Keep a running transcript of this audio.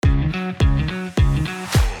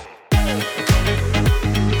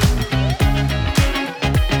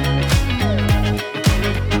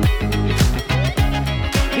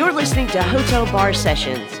to Hotel Bar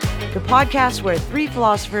Sessions, the podcast where three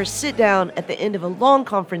philosophers sit down at the end of a long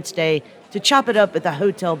conference day to chop it up at the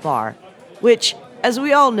hotel bar, which, as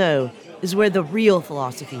we all know, is where the real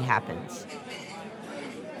philosophy happens.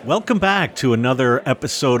 Welcome back to another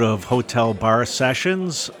episode of Hotel Bar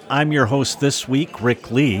Sessions. I'm your host this week,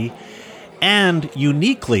 Rick Lee, and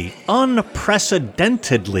uniquely,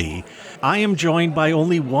 unprecedentedly, I am joined by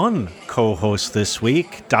only one co-host this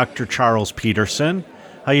week, Dr. Charles Peterson.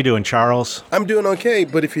 How you doing, Charles? I'm doing okay,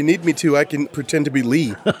 but if you need me to, I can pretend to be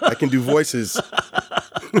Lee. I can do voices.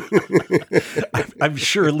 I'm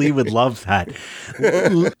sure Lee would love that.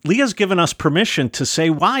 Lee has given us permission to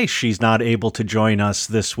say why she's not able to join us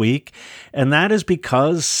this week, and that is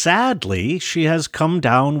because, sadly, she has come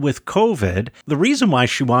down with COVID. The reason why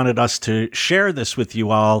she wanted us to share this with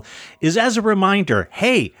you all is as a reminder,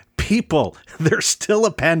 hey, people, there's still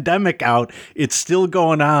a pandemic out. It's still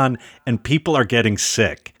going on, and people are getting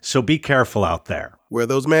sick. So be careful out there. Wear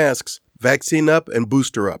those masks. Vaccine up and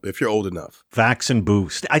booster up if you're old enough. Vax and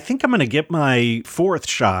boost. I think I'm going to get my fourth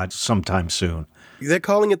shot sometime soon. They're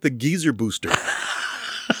calling it the geezer booster.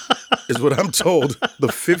 Is what I'm told. The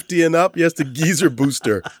 50 and up, yes, the geezer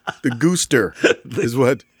booster. The gooster is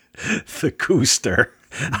what. The gooster.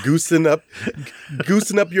 Goosing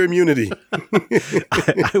up your immunity.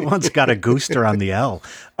 I once got a gooster on the L.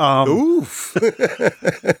 Oof.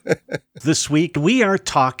 This week, we are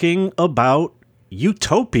talking about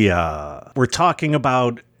utopia. We're talking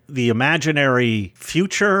about the imaginary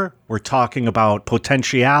future. We're talking about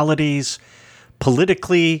potentialities,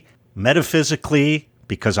 politically, metaphysically,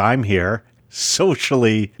 because I'm here,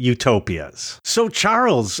 socially, utopias. So,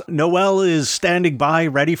 Charles, Noelle is standing by,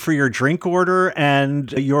 ready for your drink order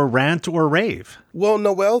and your rant or rave. Well,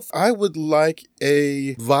 Noelle, I would like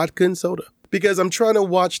a vodka and soda because I'm trying to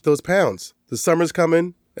watch those pounds. The summer's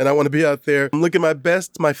coming. And I want to be out there. I'm looking my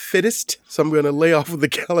best, my fittest. So I'm going to lay off of the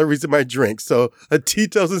calories in my drink. So a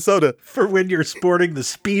Tito's and soda. For when you're sporting the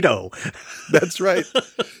Speedo. That's right.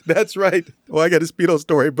 That's right. Well, I got a Speedo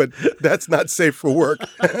story, but that's not safe for work.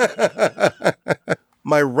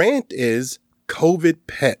 My rant is COVID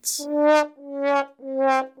pets.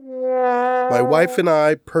 My wife and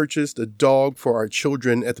I purchased a dog for our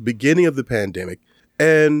children at the beginning of the pandemic.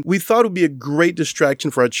 And we thought it would be a great distraction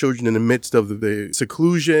for our children in the midst of the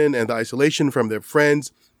seclusion and the isolation from their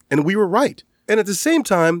friends. And we were right. And at the same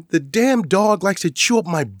time, the damn dog likes to chew up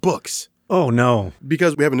my books. Oh, no.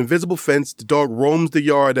 Because we have an invisible fence, the dog roams the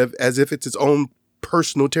yard as if it's its own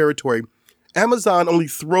personal territory. Amazon only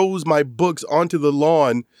throws my books onto the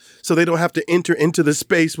lawn so they don't have to enter into the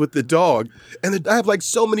space with the dog. And I have like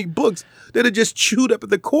so many books that are just chewed up at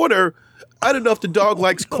the corner. I don't know if the dog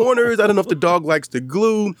likes corners. I don't know if the dog likes the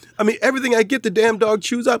glue. I mean, everything I get, the damn dog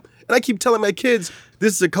chews up. And I keep telling my kids,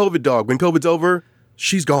 this is a COVID dog. When COVID's over,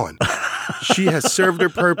 she's gone. She has served her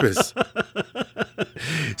purpose.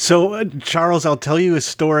 So, Charles, I'll tell you a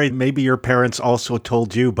story maybe your parents also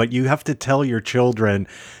told you, but you have to tell your children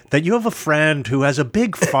that you have a friend who has a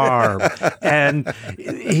big farm and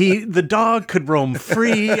the dog could roam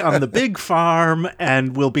free on the big farm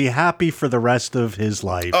and will be happy for the rest of his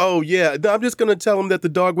life. Oh, yeah. No, I'm just going to tell him that the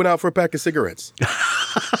dog went out for a pack of cigarettes.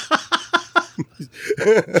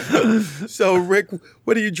 So, Rick,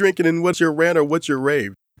 what are you drinking and what's your rant or what's your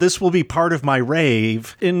rave? This will be part of my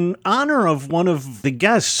rave in honor of one of the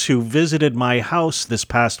guests who visited my house this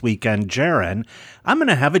past weekend, Jaron. I'm going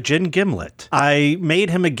to have a gin gimlet. I made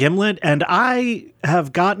him a gimlet, and I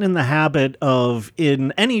have gotten in the habit of,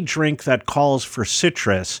 in any drink that calls for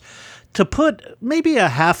citrus, to put maybe a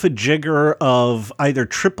half a jigger of either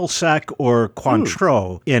triple sec or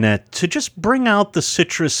Cointreau in it to just bring out the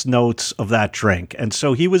citrus notes of that drink. And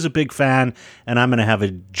so he was a big fan, and I'm going to have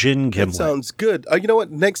a gin gimlet. That sounds good. You know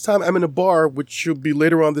what? Next time I'm in a bar, which should be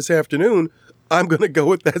later on this afternoon, I'm going to go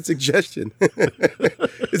with that suggestion.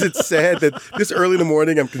 Is it sad that this early in the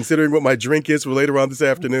morning I'm considering what my drink is for later on this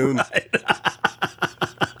afternoon? Right.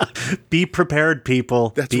 Be prepared,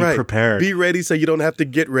 people. That's Be right. prepared. Be ready so you don't have to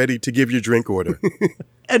get ready to give your drink order.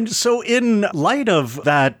 And so in light of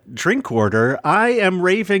that drink order, I am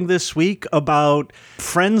raving this week about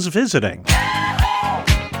friends visiting.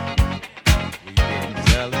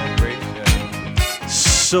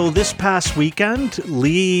 So this past weekend,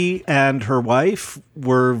 Lee and her wife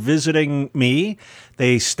were visiting me.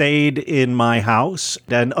 They stayed in my house,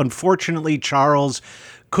 and unfortunately, Charles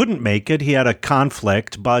couldn't make it. He had a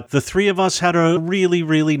conflict, but the three of us had a really,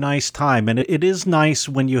 really nice time. And it is nice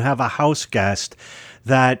when you have a house guest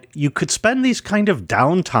that you could spend these kind of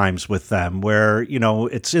downtimes with them where,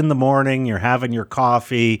 it's in the morning, you're having your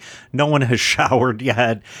coffee, no one has showered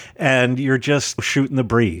yet, and you're just shooting the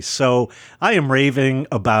breeze. So I am raving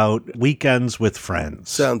about weekends with friends.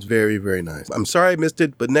 Sounds very, very nice. I'm sorry I missed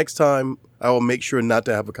it, but next time I will make sure not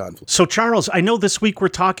to have a conflict. So Charles, I know this week we're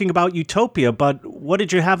talking about Utopia, but what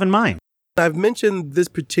did you have in mind? I've mentioned this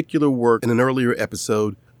particular work in an earlier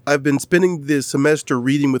episode. I've been spending this semester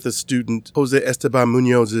reading with a student, Jose Esteban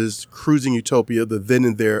Munoz's Cruising Utopia, the then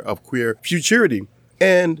and there of queer futurity.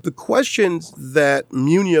 And the questions that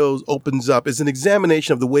Munoz opens up is an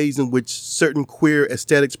examination of the ways in which certain queer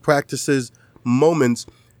aesthetics, practices, moments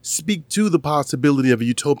speak to the possibility of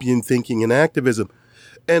utopian thinking and activism.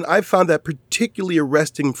 And I found that particularly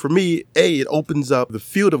arresting for me. It opens up the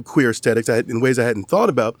field of queer aesthetics in ways I hadn't thought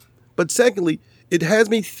about. But secondly, it has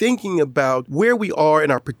me thinking about where we are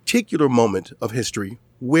in our particular moment of history,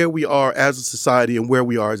 where we are as a society and where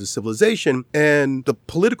we are as a civilization. And the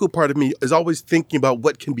political part of me is always thinking about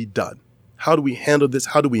what can be done. How do we handle this?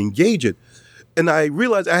 How do we engage it? And I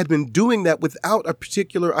realized I had been doing that without a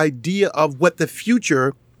particular idea of what the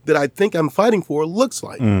future that I think I'm fighting for looks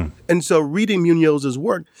like. And so reading Munoz's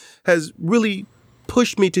work has really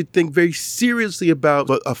pushed me to think very seriously about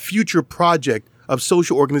a future project of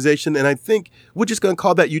social organization. And I think we're just going to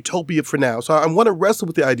call that utopia for now. So I want to wrestle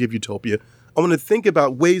with the idea of utopia. I want to think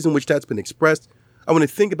about ways in which that's been expressed. I want to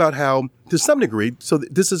think about how, to some degree, so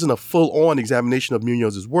this isn't a full-on examination of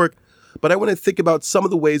Munoz's work, but I want to think about some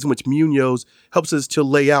of the ways in which Munoz helps us to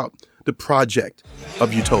lay out the project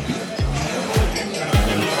of utopia.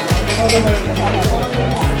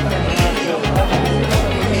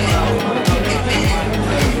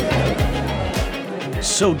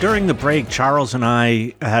 So during the break, Charles and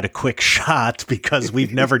I had a quick shot because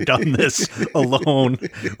we've never done this alone.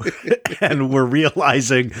 And we're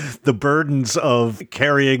realizing the burdens of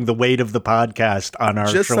carrying the weight of the podcast on our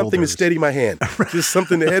shoulders. Just something to steady my hand. Just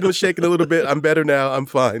something, the head was shaking a little bit. I'm better now. I'm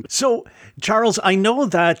fine. So, Charles, I know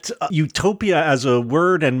that utopia as a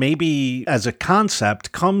word and maybe as a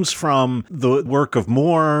concept comes from the work of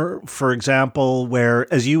Moore, for example,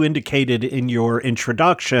 where, as you indicated in your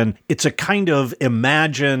introduction, it's a kind of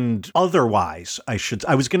imagined otherwise,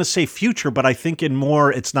 I was going to say future, but I think in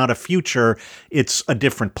Moore, it's not a future, it's a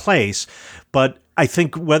different place. But I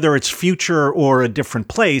think whether it's future or a different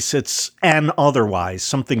place, it's an otherwise,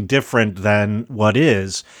 something different than what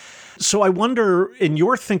is. So I wonder, in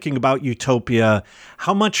your thinking about utopia,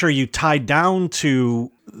 how much are you tied down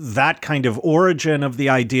to that kind of origin of the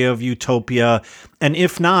idea of utopia? And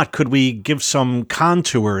if not, could we give some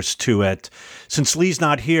contours to it? Since Lee's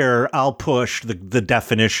not here, I'll push the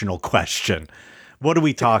definitional question. What are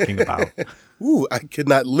we talking about? Ooh, I could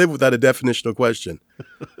not live without a definitional question.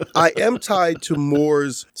 I am tied to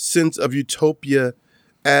Moore's sense of utopia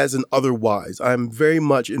as an otherwise. I'm very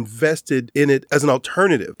much invested in it as an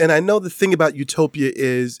alternative. And I know the thing about utopia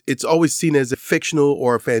is it's always seen as a fictional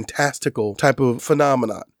or a fantastical type of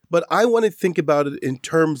phenomenon. But I want to think about it in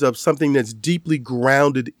terms of something that's deeply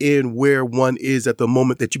grounded in where one is at the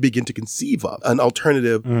moment that you begin to conceive of an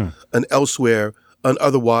alternative, an elsewhere, an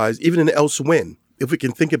otherwise, even an elsewhen, if we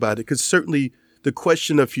can think about it. Because certainly the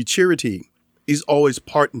question of futurity is always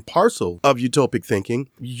part and parcel of utopic thinking.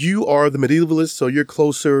 You are the medievalist, so you're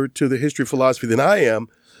closer to the history of philosophy than I am.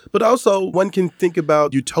 But also one can think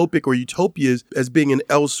about utopic or utopias as being an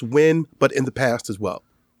elsewhen, but in the past as well.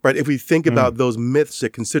 Right? If we think about those myths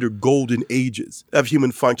that consider golden ages of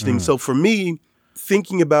human functioning. So for me,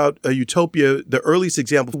 thinking about a utopia, the earliest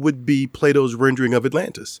example would be Plato's rendering of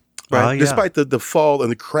Atlantis. Right? Despite the fall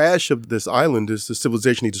and the crash of this island, this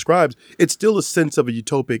civilization he describes, it's still a sense of a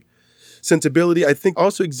utopic sensibility. I think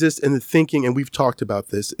also exists in the thinking, and we've talked about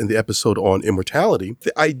this in the episode on immortality,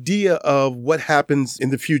 the idea of what happens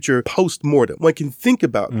in the future post-mortem. One can think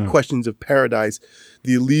about questions of paradise,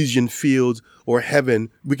 the Elysian fields, or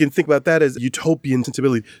heaven. We can think about that as utopian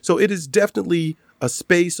sensibility. So it is definitely a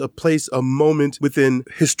space, a place, a moment within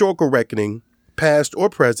historical reckoning, past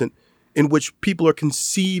or present, in which people are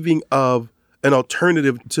conceiving of an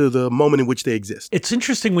alternative to the moment in which they exist. It's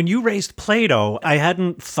interesting, when you raised Plato, I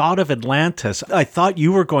hadn't thought of Atlantis. I thought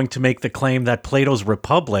you were going to make the claim that Plato's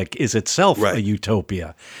Republic is itself a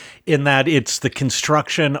utopia, in that it's the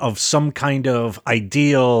construction of some kind of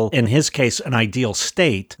ideal, in his case, an ideal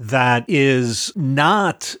state that is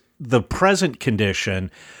not the present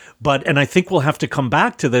condition. But, and I think we'll have to come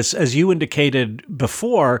back to this, as you indicated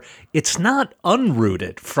before, it's not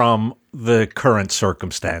unrooted from the current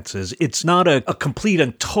circumstances. It's not a complete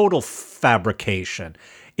and total fabrication.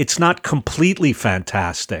 It's not completely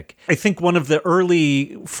fantastic. I think one of the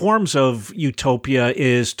early forms of utopia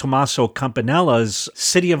is Tommaso Campanella's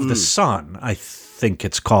City of the Sun, I think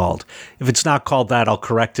it's called. If it's not called that, I'll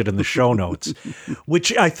correct it in the show notes,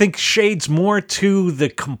 which I think shades more to the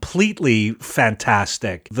completely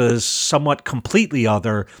fantastic, the somewhat completely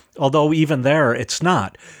other, although even there it's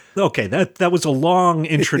not. Okay, that was a long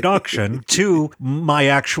introduction to my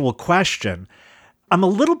actual question. I'm a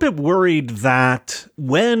little bit worried that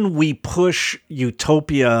when we push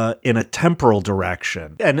utopia in a temporal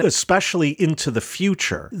direction, and especially into the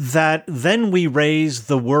future, that then we raise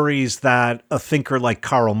the worries that a thinker like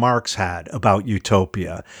Karl Marx had about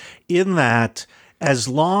utopia, in that as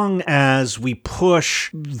long as we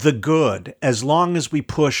push the good, as long as we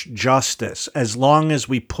push justice, as long as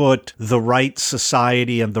we put the right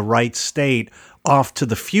society and the right state off to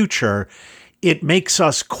the future, it makes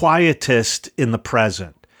us quietist in the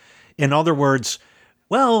present. In other words,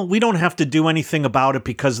 well, we don't have to do anything about it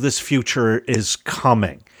because this future is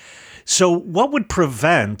coming. So what would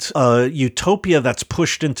prevent a utopia that's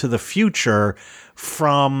pushed into the future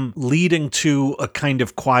from leading to a kind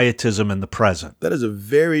of quietism in the present? That is a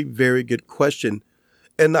very, very good question.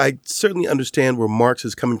 And I certainly understand where Marx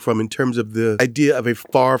is coming from in terms of the idea of a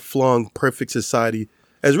far-flung perfect society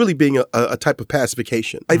as really being a type of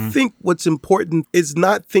pacification. I think what's important is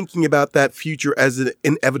not thinking about that future as an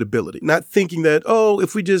inevitability, not thinking that,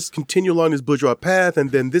 if we just continue along this bourgeois path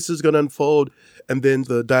and then this is going to unfold and then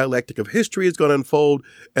the dialectic of history is going to unfold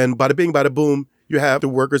and bada bing, bada boom, you have the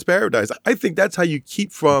workers' paradise. I think that's how you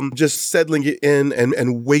keep from just settling it in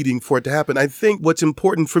and waiting for it to happen. I think what's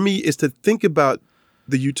important for me is to think about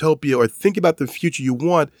the utopia or think about the future you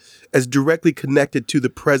want as directly connected to the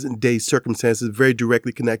present day circumstances, very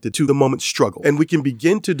directly connected to the moment's struggle. And we can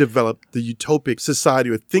begin to develop the utopic society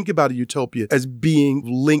or think about a utopia as being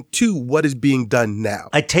linked to what is being done now.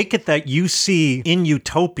 I take it that you see in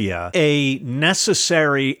utopia a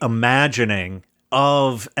necessary imagining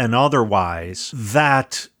of an otherwise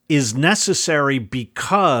that is necessary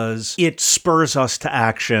because it spurs us to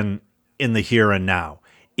action in the here and now.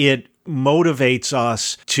 It motivates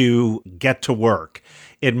us to get to work.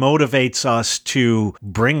 It motivates us to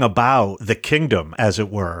bring about the kingdom, as it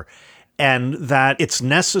were, and that it's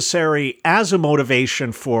necessary as a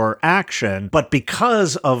motivation for action, but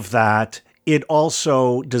because of that, it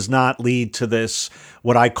also does not lead to this,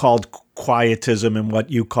 what I called quietism and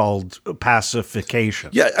what you called pacification.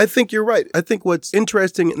 Yeah, I think you're right. I think what's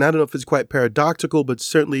interesting, and I don't know if it's quite paradoxical, but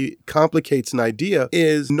certainly complicates an idea,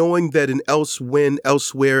 is knowing that an else when,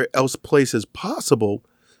 elsewhere, else place is possible,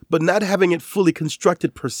 but not having it fully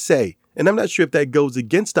constructed per se. And I'm not sure if that goes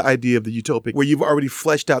against the idea of the utopic, where you've already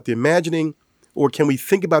fleshed out the imagining, or can we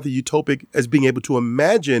think about the utopic as being able to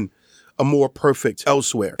imagine a more perfect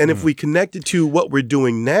elsewhere? And if we connect it to what we're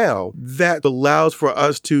doing now, that allows for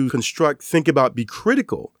us to construct, think about, be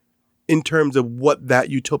critical in terms of what that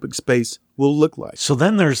utopic space will look like. So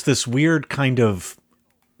then there's this weird kind of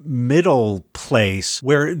middle place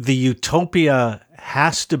where the utopia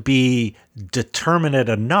has to be determinate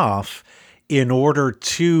enough in order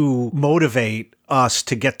to motivate us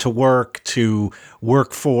to get to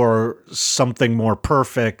work for something more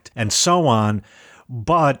perfect, and so on,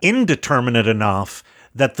 but indeterminate enough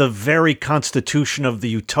that the very constitution of the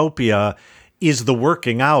utopia is the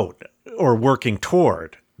working out or working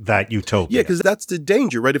toward that utopia. Yeah, because that's the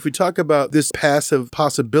danger, right? If we talk about this passive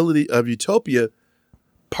possibility of utopia,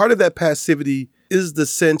 part of that passivity is the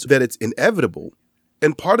sense that it's inevitable.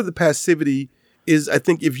 And part of the passivity is, I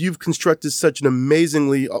think, if you've constructed such an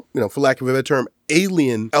amazingly, for lack of a better term,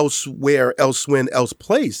 alien elsewhere, else when, else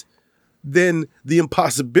place, then the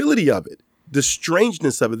impossibility of it, the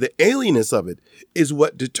strangeness of it, the alienness of it is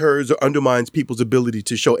what deters or undermines people's ability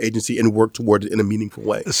to show agency and work toward it in a meaningful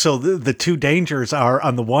way. So the two dangers are,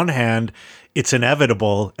 on the one hand, it's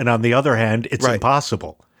inevitable, and on the other hand, it's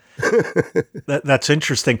impossible. That's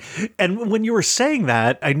interesting. And when you were saying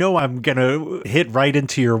that, I know I'm going to hit right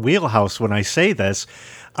into your wheelhouse when I say this.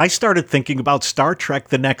 I started thinking about Star Trek: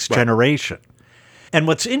 The Next Generation. And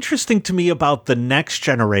what's interesting to me about The Next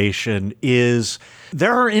Generation is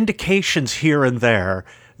there are indications here and there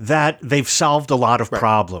that they've solved a lot of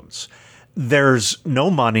problems. There's no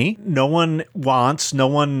money, no one wants, no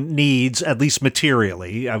one needs, at least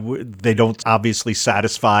materially. They don't obviously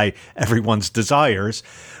satisfy everyone's desires,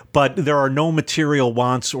 but there are no material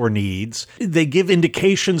wants or needs. They give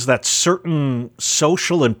indications that certain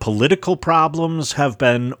social and political problems have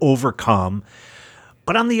been overcome.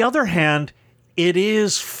 But on the other hand, it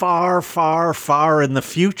is far, far, far in the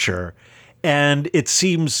future, and it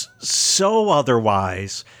seems so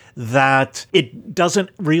otherwise that it doesn't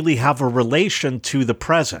really have a relation to the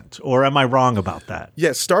present. Or am I wrong about that?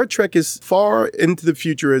 Yes, Star Trek is far into the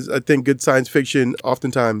future, as I think good science fiction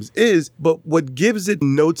oftentimes is, but what gives it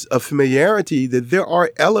notes of familiarity that there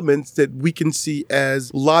are elements that we can see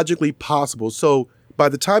as logically possible. So by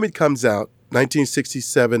the time it comes out,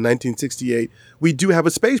 1967, 1968, we do have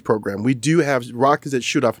a space program. We do have rockets that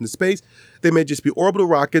shoot off into space. They may just be orbital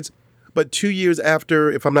rockets, but 2 years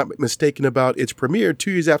after, if I'm not mistaken about its premiere,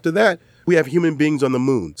 2 years after that, we have human beings on the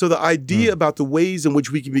moon. So the idea about the ways in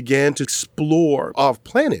which we can begin to explore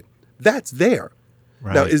off-planet, that's there.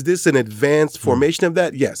 Right. Now, is this an advanced formation of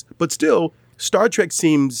that? Yes. But still, Star Trek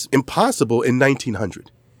seems impossible in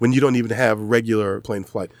 1900, when you don't even have regular plane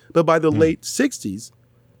flight. But by the late 60s,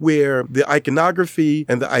 where the iconography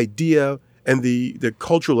and the idea and the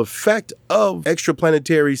cultural effect of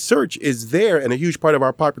extraplanetary search is there and a huge part of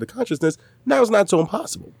our popular consciousness, now it's not so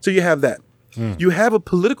impossible. So you have that. You have a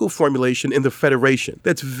political formulation in the Federation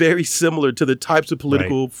that's very similar to the types of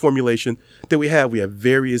political formulation that we have. We have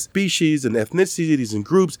various species and ethnicities and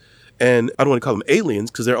groups, and I don't want to call them aliens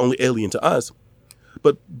because they're only alien to us,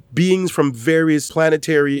 but beings from various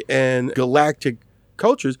planetary and galactic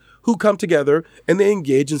cultures who come together and they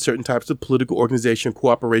engage in certain types of political organization,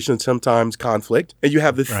 cooperation, sometimes conflict. And you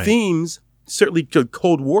have the themes, certainly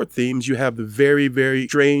Cold War themes. You have the very, very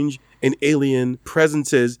strange and alien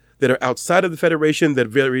presences that are outside of the Federation that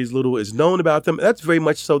very little is known about them. That's very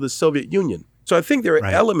much so the Soviet Union. So I think there are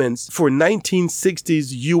elements for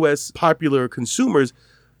 1960s U.S. popular consumers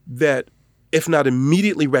that, if not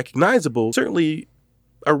immediately recognizable, certainly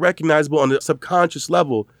are recognizable on a subconscious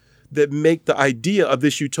level that make the idea of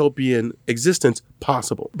this utopian existence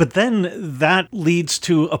possible. But then that leads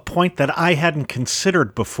to a point that I hadn't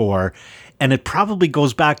considered before, and it probably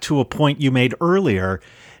goes back to a point you made earlier,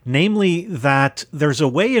 namely that there's a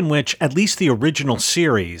way in which at least the original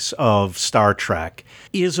series of Star Trek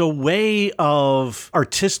is a way of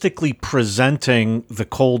artistically presenting the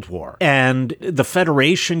Cold War. And the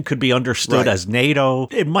Federation could be understood as NATO.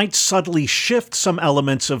 It might subtly shift some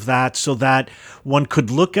elements of that so that one could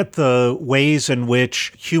look at the ways in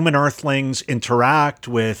which human Earthlings interact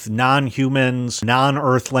with non-humans,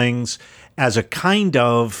 non-Earthlings, as a kind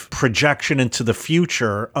of projection into the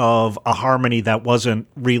future of a harmony that wasn't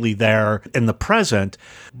really there in the present.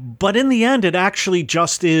 But in the end, it actually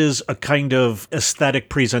just is a kind of aesthetic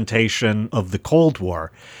presentation of the Cold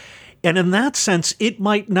War. And in that sense, it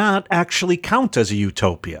might not actually count as a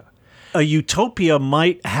utopia. A utopia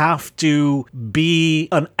might have to be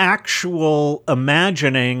an actual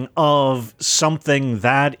imagining of something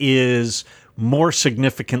that is more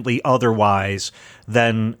significantly otherwise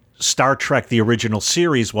than Star Trek, the original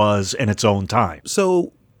series, was in its own time.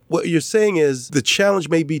 So what you're saying is the challenge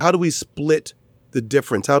may be, how do we split the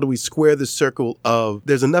difference? How do we square the circle of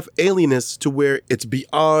there's enough alienness to where it's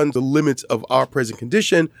beyond the limits of our present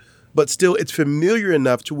condition, but still it's familiar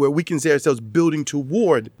enough to where we can see ourselves building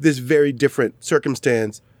toward this very different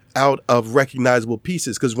circumstance out of recognizable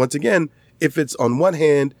pieces? Because once again, if it's on one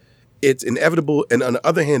hand, it's inevitable, and on the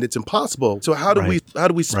other hand, it's impossible. So how do we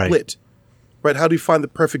split? Right? How do you find the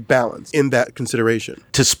perfect balance in that consideration?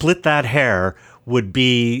 To split that hair would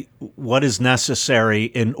be what is necessary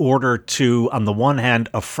in order to, on the one hand,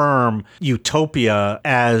 affirm utopia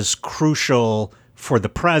as crucial for the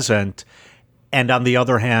present, and on the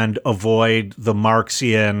other hand, avoid the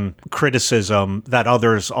Marxian criticism that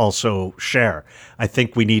others also share. I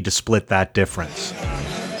think we need to split that difference.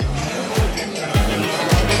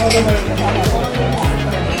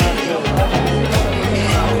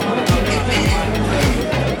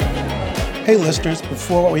 Hey listeners,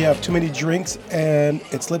 before we have too many drinks and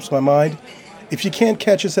it slips my mind, if you can't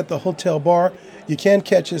catch us at the Hotel Bar, you can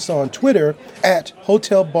catch us on Twitter at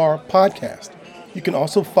Hotel Bar Podcast. You can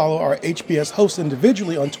also follow our HBS hosts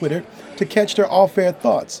individually on Twitter to catch their off-air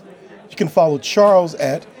thoughts. You can follow Charles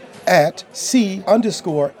at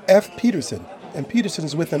C_F Peterson. And Peterson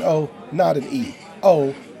is with an O, not an E.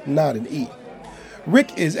 O, not an E.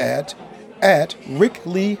 Rick is at Rick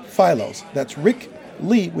Lee Philos. That's Rick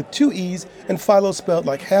Lee with 2 E's and Philo spelled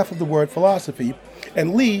like half of the word philosophy.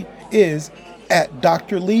 And Lee is at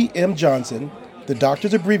Dr. Lee M. Johnson. The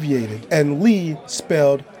doctor's abbreviated, and Lee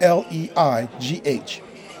spelled Leigh.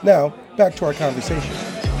 Now, back to our conversation.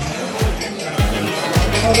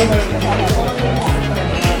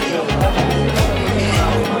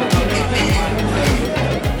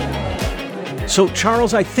 So,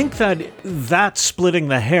 Charles, I think that splitting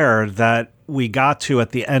the hair that we got to at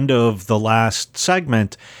the end of the last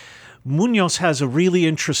segment, Munoz has a really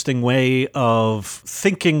interesting way of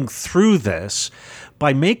thinking through this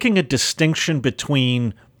by making a distinction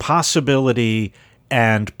between possibility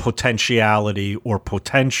and potentiality or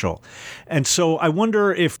potential. And so I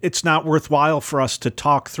wonder if it's not worthwhile for us to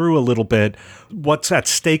talk through a little bit what's at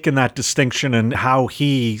stake in that distinction and how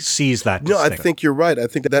he sees that distinction. No, I think you're right. I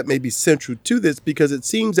think that may be central to this because it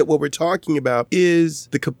seems that what we're talking about is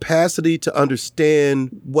the capacity to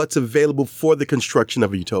understand what's available for the construction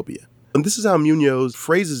of a utopia. And this is how Munoz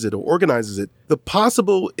phrases it or organizes it. The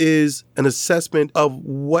possible is an assessment of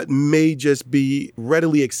what may just be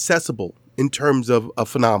readily accessible in terms of a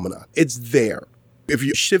phenomenon. It's there. If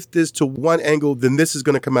you shift this to one angle, then this is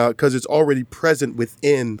going to come out because it's already present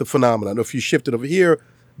within the phenomenon. If you shift it over here,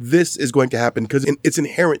 this is going to happen because it's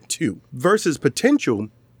inherent too. Versus potential,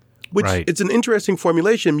 which it's an interesting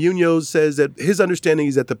formulation. Munoz says that his understanding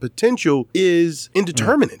is that the potential is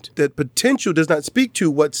indeterminate, that potential does not speak to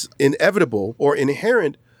what's inevitable or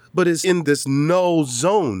inherent, but is in this null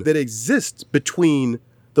zone that exists between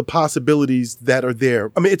the possibilities that are there.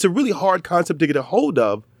 I mean, it's a really hard concept to get a hold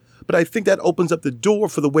of, but I think that opens up the door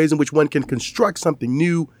for the ways in which one can construct something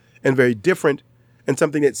new and very different and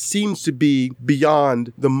something that seems to be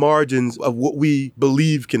beyond the margins of what we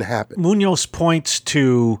believe can happen. Munoz points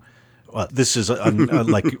to, this is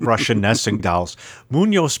like Russian nesting dolls.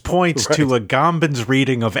 Munoz points to Agamben's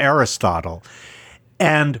reading of Aristotle.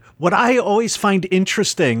 And what I always find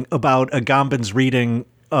interesting about Agamben's reading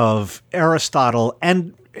of Aristotle,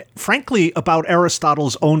 and frankly about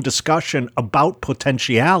Aristotle's own discussion about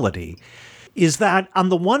potentiality, is that on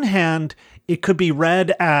the one hand, it could be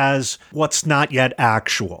read as what's not yet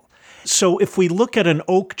actual. So if we look at an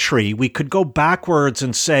oak tree, we could go backwards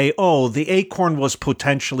and say, oh, the acorn was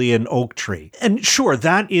potentially an oak tree. And sure,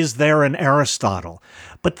 that is there in Aristotle.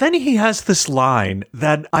 But then he has this line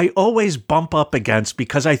that I always bump up against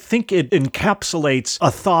because I think it encapsulates a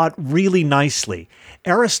thought really nicely.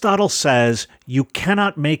 Aristotle says, you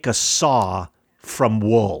cannot make a saw from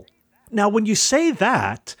wool. Now, when you say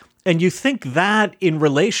that, and you think that in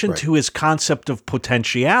relation to his concept of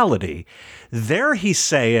potentiality, there he's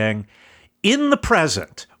saying, in the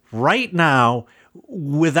present, right now,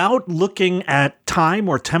 without looking at time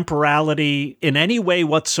or temporality in any way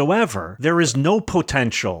whatsoever, there is no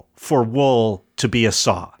potential for wool to be a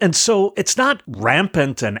saw. And so it's not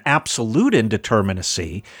rampant and absolute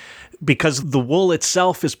indeterminacy, because the wool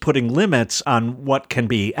itself is putting limits on what can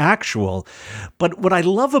be actual. But what I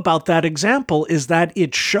love about that example is that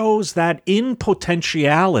it shows that in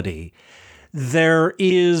potentiality, there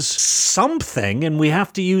is something, and we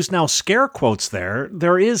have to use now scare quotes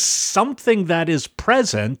there is something that is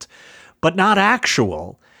present, but not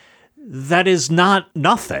actual, that is not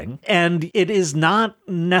nothing, and it is not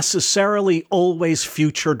necessarily always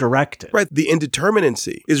future directed. Right. The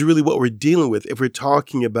indeterminacy is really what we're dealing with if we're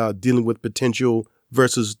talking about dealing with potential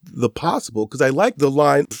versus the possible. Because I like the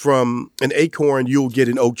line from an acorn, you'll get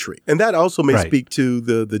an oak tree. And that also may speak to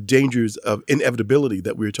the dangers of inevitability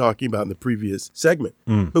that we were talking about in the previous segment.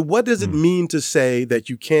 But what does it mean to say that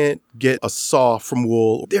you can't get a saw from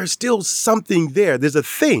wool? There's still something there. There's a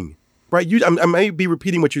thing. Right? I may be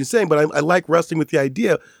repeating what you're saying, but I like wrestling with the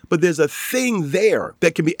idea. But there's a thing there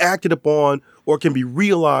that can be acted upon or can be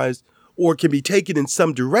realized or can be taken in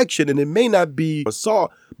some direction. And it may not be a saw,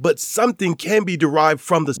 but something can be derived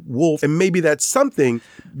from the wolf. And maybe that something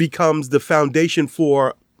becomes the foundation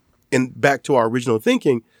for, and back to our original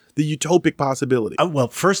thinking, the utopic possibility. Well,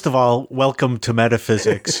 first of all, welcome to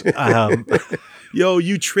metaphysics. Yo,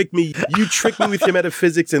 you trick me. You trick me with your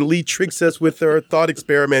metaphysics, and Lee tricks us with her thought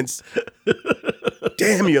experiments.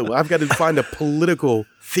 Damn you. I've got to find a political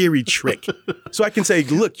theory trick. So I can say,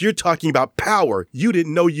 look, you're talking about power. You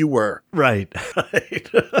didn't know you were. Right.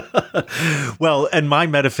 Well, and my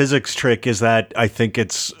metaphysics trick is that I think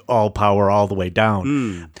it's all power all the way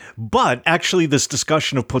down. But actually, this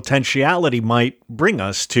discussion of potentiality might bring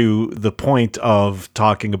us to the point of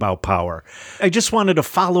talking about power. I just wanted to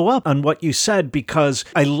follow up on what you said because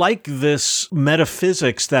I like this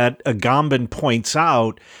metaphysics that Agamben points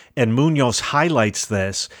out, and Munoz highlights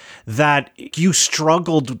this, that you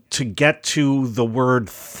struggled to get to the word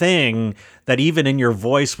thing that even in your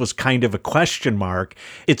voice was kind of a question mark.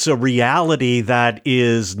 It's a reality that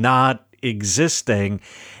is not existing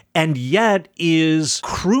and yet is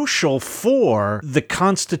crucial for the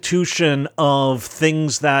constitution of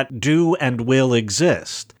things that do and will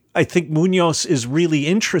exist. I think Munoz is really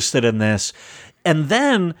interested in this. And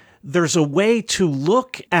then there's a way to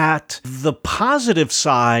look at the positive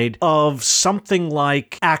side of something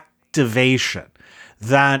like activation,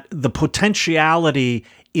 that the potentiality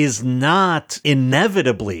is not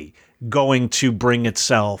inevitably going to bring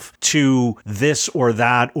itself to this or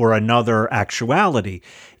that or another actuality.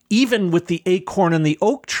 even with the acorn and the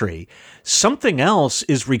oak tree, something else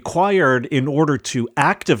is required in order to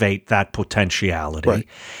activate that potentiality. Right.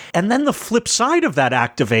 And then the flip side of that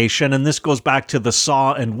activation, and this goes back to the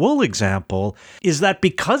saw and wool example, is that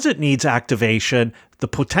because it needs activation, the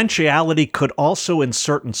potentiality could also, in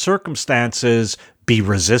certain circumstances, be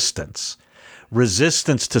resistance.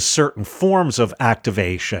 Resistance to certain forms of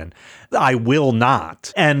activation. I will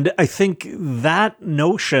not. And I think that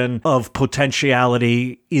notion of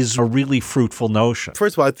potentiality is a really fruitful notion.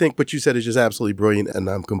 First of all, I think what you said is just absolutely brilliant, and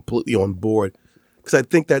I'm completely on board. Because I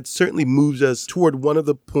think that certainly moves us toward one of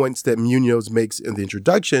the points that Munoz makes in the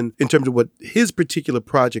introduction in terms of what his particular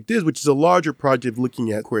project is, which is a larger project of looking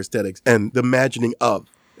at queer aesthetics and the imagining of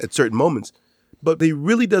at certain moments. But he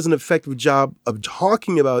really does an effective job of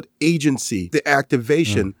talking about agency, the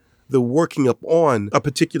activation, the working up on a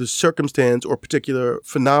particular circumstance or particular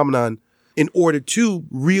phenomenon in order to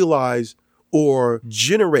realize or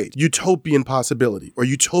generate utopian possibility or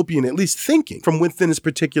utopian, at least thinking from within this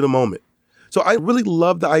particular moment. So I really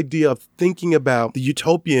love the idea of thinking about the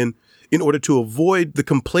utopian in order to avoid the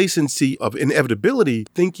complacency of inevitability,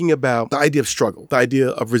 thinking about the idea of struggle, the idea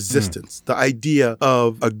of resistance, the idea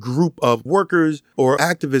of a group of workers or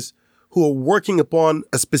activists who are working upon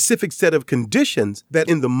a specific set of conditions that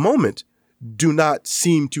in the moment do not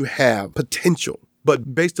seem to have potential.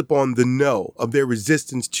 But based upon the know of their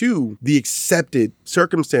resistance to the accepted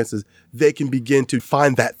circumstances, they can begin to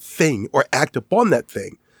find that thing or act upon that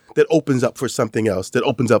thing that opens up for something else, that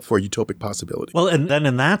opens up for a utopic possibility. Well, and then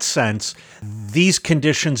in that sense, these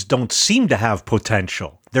conditions don't seem to have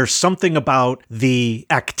potential. There's something about the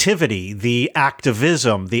activity, the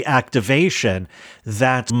activism, the activation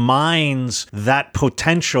that mines that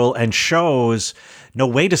potential and shows, no,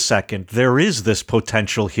 wait a second, there is this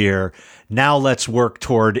potential here. Now let's work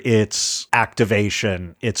toward its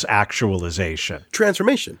activation, its actualization.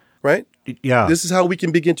 Transformation, right? Yeah. This is how we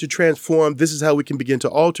can begin to transform. This is how we can begin to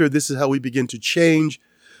alter. This is how we begin to change.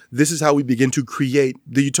 This is how we begin to create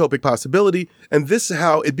the utopic possibility. And this is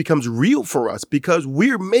how it becomes real for us because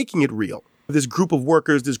we're making it real. This group of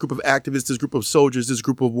workers, this group of activists, this group of soldiers, this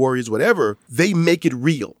group of warriors, whatever, they make it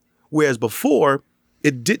real. Whereas before,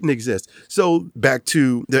 it didn't exist. So back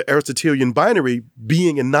to the Aristotelian binary,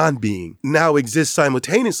 being and non-being now exists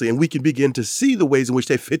simultaneously, and we can begin to see the ways in which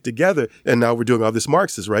they fit together. And now we're doing all this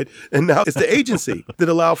Marxist, right? And now it's the agency that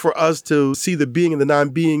allow for us to see the being and the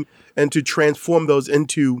non-being and to transform those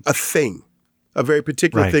into a thing, a very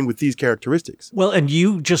particular thing with these characteristics. Well, and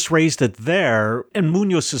you just raised it there, and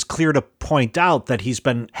Munoz is clear to point out that he's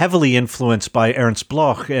been heavily influenced by Ernst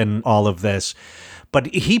Bloch in all of this. But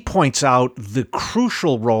he points out the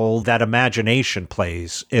crucial role that imagination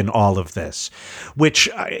plays in all of this, which,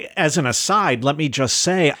 as an aside, let me just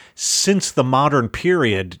say, since the modern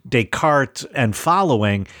period, Descartes and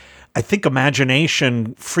following, I think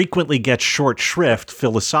imagination frequently gets short shrift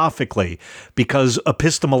philosophically because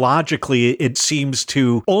epistemologically it seems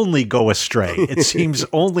to only go astray. It seems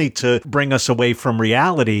only to bring us away from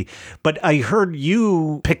reality. But I heard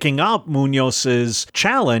you picking up Munoz's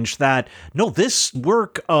challenge that, no, this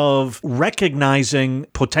work of recognizing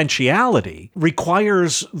potentiality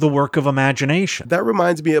requires the work of imagination. That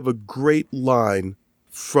reminds me of a great line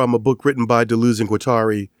from a book written by Deleuze and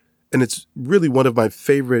Guattari, and it's really one of my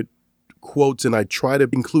favorite quotes, and I try to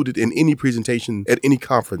include it in any presentation at any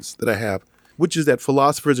conference that I have, which is that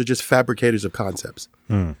philosophers are just fabricators of concepts.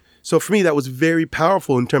 So for me, that was very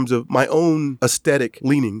powerful in terms of my own aesthetic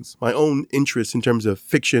leanings, my own interests in terms of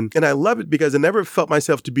fiction. And I love it because I never felt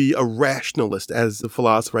myself to be a rationalist as a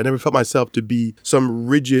philosopher. I never felt myself to be some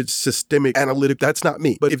rigid, systemic, analytic. That's not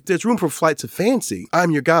me. But if there's room for flights of fancy,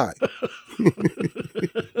 I'm your guy.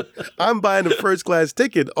 I'm buying a first-class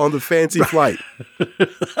ticket on the fancy flight.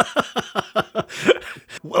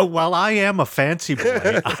 Well, I am a fancy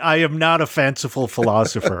boy. I am not a fanciful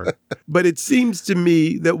philosopher. But it seems to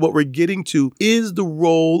me that what we're getting to is the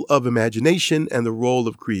role of imagination and the role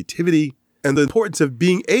of creativity and the importance of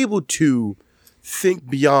being able to think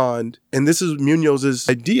beyond, and this is Munoz's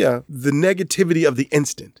idea, the negativity of the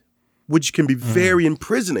instant, which can be very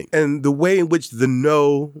imprisoning. And the way in which the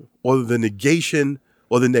no or the negation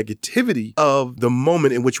or the negativity of the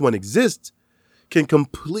moment in which one exists can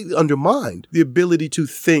completely undermine the ability to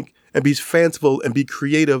think and be fanciful and be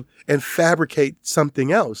creative and fabricate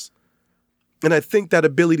something else. And I think that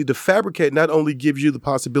ability to fabricate not only gives you the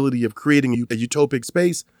possibility of creating a utopic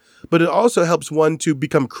space, but it also helps one to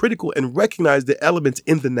become critical and recognize the elements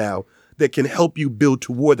in the now that can help you build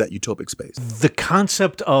toward that utopic space. The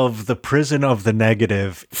concept of the prison of the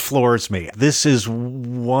negative floors me. This is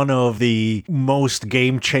one of the most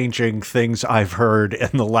game-changing things I've heard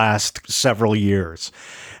in the last several years.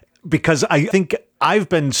 because I think I've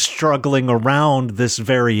been struggling around this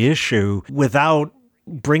very issue without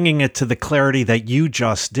bringing it to the clarity that you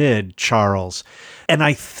just did, Charles. And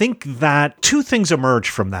I think that two things emerge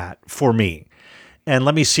from that for me. And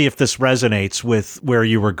let me see if this resonates with where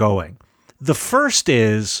you were going. The first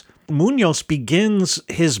is Munoz begins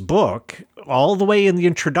his book all the way in the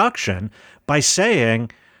introduction by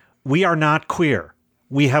saying, we are not queer.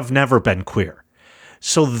 We have never been queer.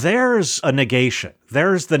 So there's a negation.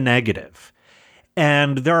 There's the negative.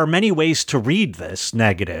 And there are many ways to read this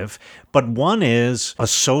negative, but one is a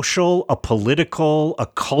social, a political, a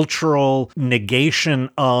cultural negation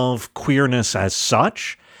of queerness as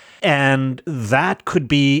such. And that could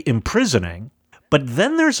be imprisoning. But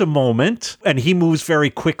then there's a moment, and he moves very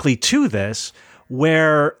quickly to this,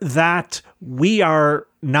 where that we are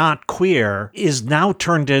not queer is now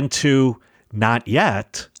turned into not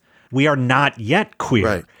yet. We are not yet queer.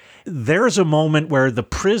 Right. There's a moment where the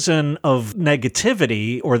prison of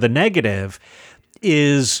negativity or the negative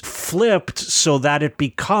is flipped so that it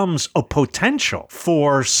becomes a potential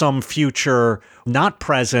for some future, not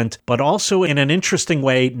present, but also in an interesting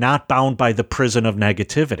way, not bound by the prison of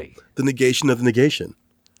negativity. The negation of the negation,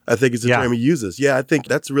 I think is the term he uses. Yeah, I think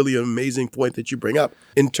that's really an amazing point that you bring up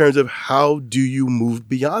in terms of how do you move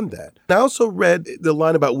beyond that. I also read the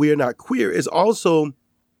line about we are not queer is also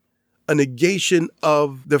a negation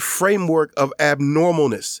of the framework of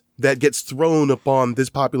abnormalness that gets thrown upon this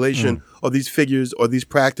population or these figures or these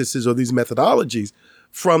practices or these methodologies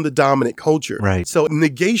from the dominant culture. Right. So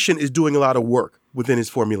negation is doing a lot of work within his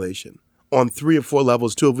formulation on 3 or 4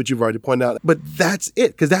 levels, 2 of which you've already pointed out. But that's it,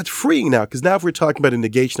 because that's freeing now. Because now if we're talking about a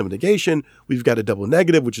negation of a negation, we've got a double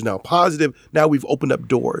negative, which is now positive. Now we've opened up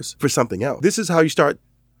doors for something else. This is how you start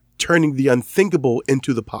turning the unthinkable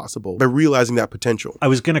into the possible by realizing that potential. I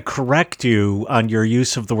was going to correct you on your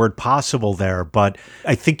use of the word possible there, but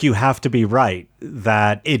I think you have to be right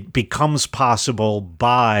that it becomes possible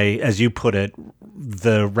by, as you put it,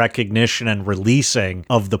 the recognition and releasing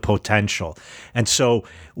of the potential. And so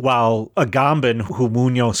while Agamben, who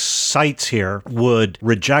Munoz cites here, would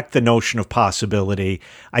reject the notion of possibility,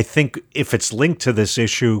 I think if it's linked to this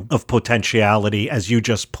issue of potentiality, as you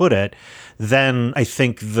just put it, then I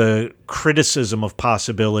think the criticism of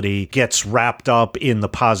possibility gets wrapped up in the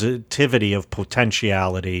positivity of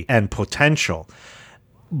potentiality and potential.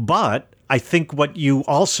 But I think what you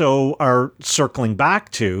also are circling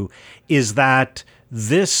back to is that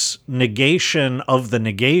this negation of the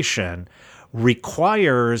negation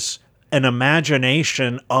requires an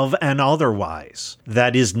imagination of an otherwise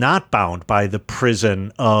that is not bound by the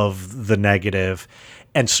prison of the negative.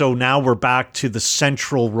 And so now we're back to the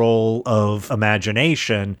central role of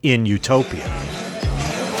imagination in utopia.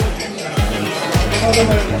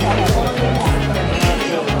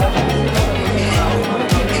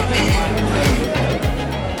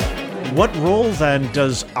 What role then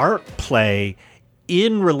does art play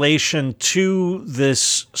in relation to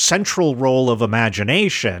this central role of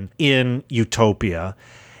imagination in utopia,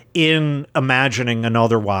 in imagining an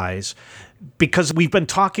otherwise? Because we've been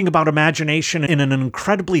talking about imagination in an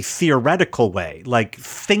incredibly theoretical way, like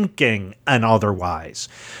thinking an otherwise.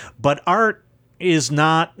 But art is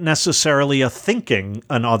not necessarily a thinking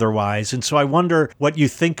an otherwise. And so I wonder what you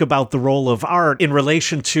think about the role of art in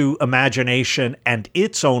relation to imagination and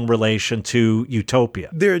its own relation to utopia.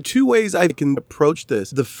 There are 2 ways I can approach this.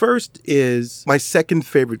 The first is my second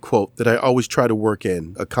favorite quote that I always try to work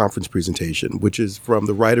in a conference presentation, which is from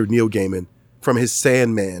the writer Neil Gaiman from his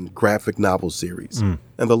Sandman graphic novel series. And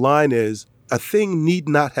the line is, "A thing need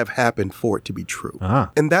not have happened for it to be true."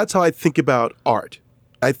 And that's how I think about art.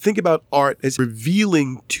 I think about art as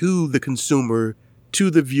revealing to the consumer,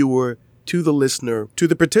 to the viewer, to the listener, to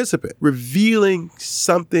the participant, revealing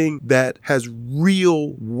something that has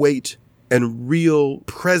real weight and real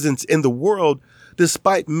presence in the world,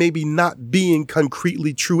 despite maybe not being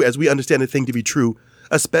concretely true as we understand a thing to be true,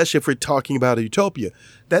 especially if we're talking about a utopia.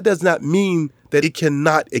 That does not mean that it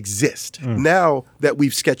cannot exist. Now that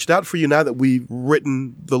we've sketched out for you, now that we've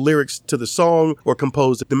written the lyrics to the song or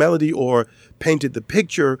composed the melody or painted the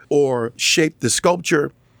picture or shaped the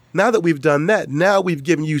sculpture, now that we've done that, now we've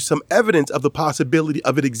given you some evidence of the possibility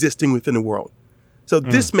of it existing within the world. So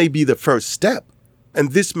this may be the first step,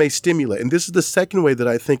 and this may stimulate. And this is the second way that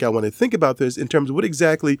I think I want to think about this in terms of what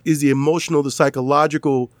exactly is the emotional, the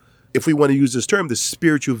psychological, if we want to use this term, the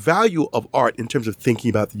spiritual value of art in terms of thinking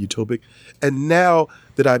about the utopic. And now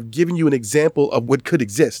that I've given you an example of what could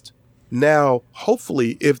exist, now,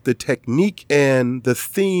 hopefully, if the technique and the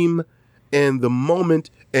theme and the moment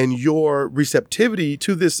and your receptivity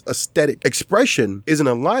to this aesthetic expression is in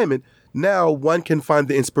alignment, Now one can find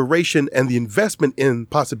the inspiration and the investment in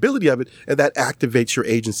possibility of it, and that activates your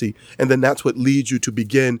agency. And then that's what leads you to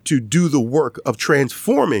begin to do the work of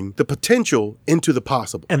transforming the potential into the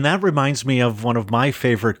possible. And that reminds me of one of my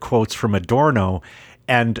favorite quotes from Adorno.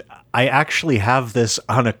 And I actually have this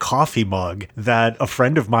on a coffee mug that a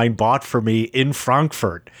friend of mine bought for me in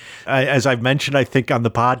Frankfurt. As I've mentioned, I think on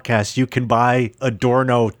the podcast, you can buy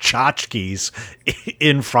Adorno tchotchkes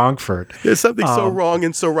in Frankfurt. There's something so wrong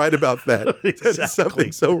and so right about that. Exactly. There's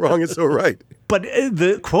something so wrong and so right. But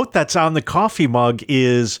the quote that's on the coffee mug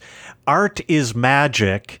is, "Art is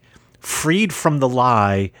magic, freed from the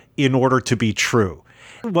lie in order to be true."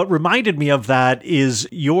 What reminded me of that is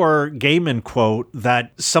your Gaiman quote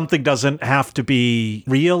that something doesn't have to be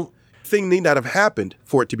real. Thing need not have happened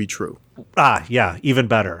for it to be true. Yeah, even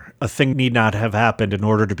better. A thing need not have happened in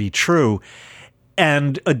order to be true.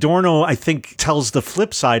 And Adorno, I think, tells the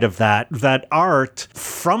flip side of that art,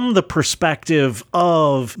 from the perspective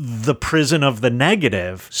of the prison of the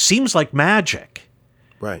negative, seems like magic.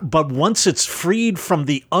 Right. But once it's freed from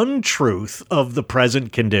the untruth of the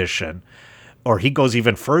present condition, or he goes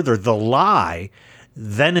even further, the lie,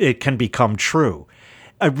 then it can become true.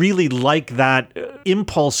 I really like that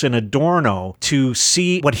impulse in Adorno to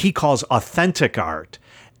see what he calls authentic art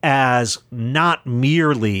as not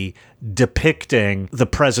merely depicting the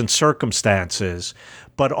present circumstances,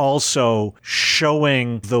 but also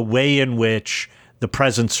showing the way in which the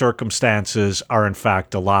present circumstances are in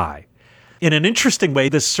fact a lie. In an interesting way,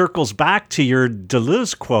 this circles back to your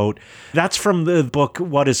Deleuze quote. That's from the book,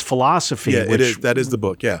 What is Philosophy? Yeah, it is. That is the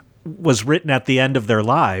book, yeah. Was written at the end of their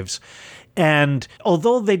lives. And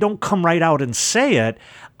although they don't come right out and say it,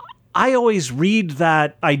 I always read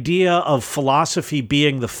that idea of philosophy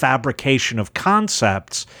being the fabrication of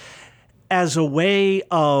concepts as a way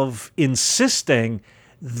of insisting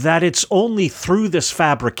that it's only through this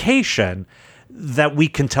fabrication that we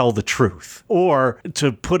can tell the truth. Or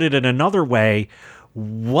to put it in another way,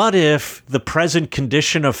 what if the present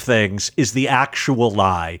condition of things is the actual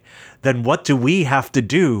lie? Then what do we have to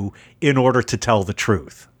do in order to tell the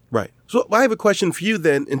truth? Right. So I have a question for you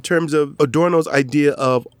then in terms of Adorno's idea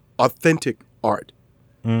of authentic art.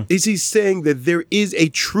 Is he saying that there is a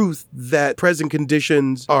truth that present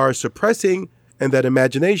conditions are suppressing, and that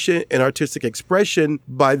imagination and artistic expression,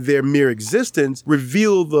 by their mere existence,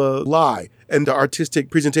 reveal the lie, and the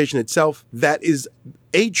artistic presentation itself, that is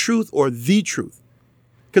a truth or the truth?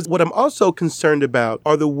 Because what I'm also concerned about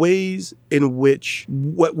are the ways in which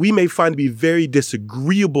what we may find to be very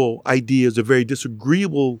disagreeable ideas or very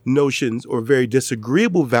disagreeable notions or very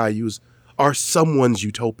disagreeable values are someone's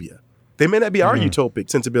utopia. They may not be our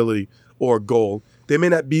utopic sensibility or goal. They may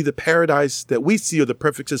not be the paradise that we see or the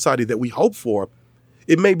perfect society that we hope for.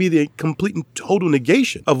 It may be the complete and total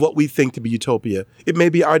negation of what we think to be utopia. It may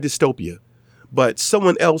be our dystopia. But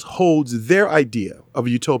someone else holds their idea of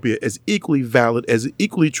a utopia as equally valid, as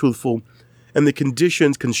equally truthful, and the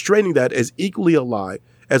conditions constraining that as equally a lie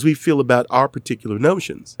as we feel about our particular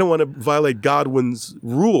notions. I don't want to violate Godwin's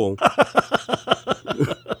rule.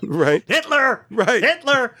 Right? Hitler! Right.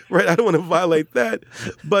 Hitler! Right. I don't want to violate that.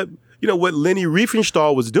 But, you know, what Leni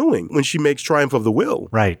Riefenstahl was doing when she makes Triumph of the Will.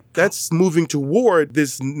 Right. That's moving toward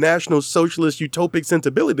this National Socialist utopic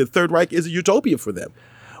sensibility. The Third Reich is a utopia for them.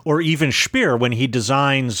 Or even Speer when he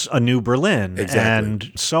designs A New Berlin. Exactly.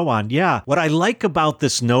 And so on. Yeah. What I like about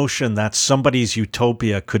this notion that somebody's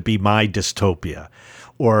utopia could be my dystopia,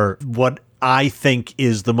 or what I think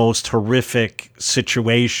is the most horrific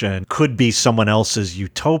situation could be someone else's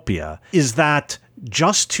utopia, is that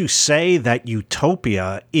just to say that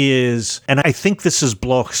utopia is, and I think this is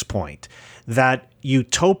Bloch's point, that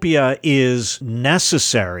utopia is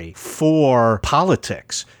necessary for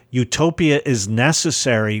politics. Utopia is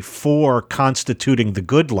necessary for constituting the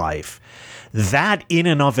good life. That in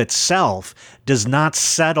and of itself does not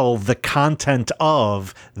settle the content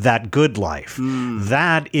of that good life.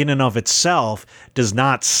 That in and of itself does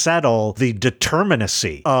not settle the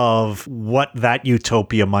determinacy of what that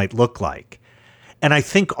utopia might look like. And I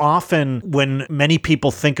think often when many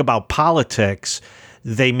people think about politics,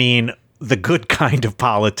 they mean the good kind of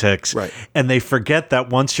politics. Right. And they forget that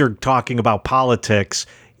once you're talking about politics,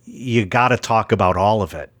 you got to talk about all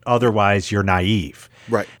of it. Otherwise, you're naive.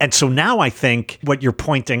 Right. And so now I think what you're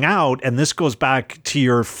pointing out, and this goes back to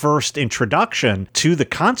your first introduction to the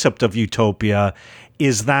concept of utopia,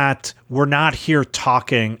 is that we're not here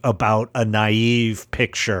talking about a naive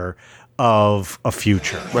picture of a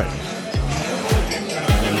future. Right.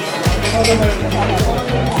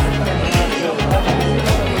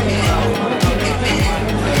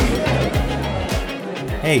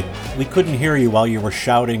 Hey, we couldn't hear you while you were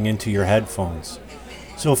shouting into your headphones.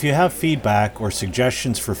 So if you have feedback or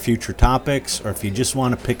suggestions for future topics, or if you just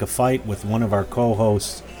want to pick a fight with one of our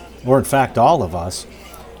co-hosts, or in fact all of us,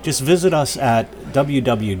 just visit us at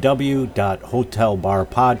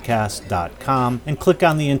www.hotelbarpodcast.com and click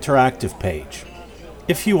on the interactive page.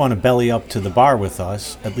 If you want to belly up to the bar with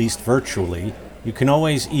us, at least virtually, you can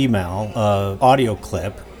always email an audio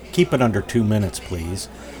clip, keep it under 2 minutes please,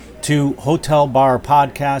 to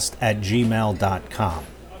hotelbarpodcast@gmail.com.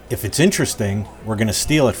 If it's interesting, we're going to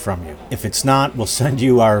steal it from you. If it's not, we'll send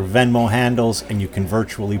you our Venmo handles and you can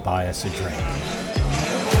virtually buy us a drink.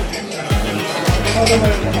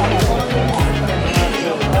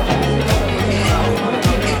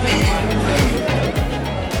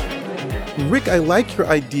 Rick, I like your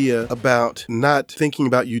idea about not thinking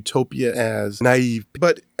about utopia as naive,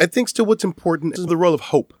 but I think still what's important is the role of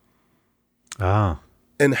hope.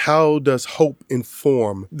 And how does hope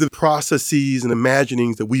inform the processes and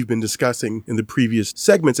imaginings that we've been discussing in the previous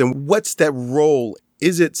segments? And what's that role?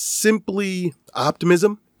 Is it simply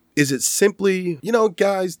optimism? Is it simply,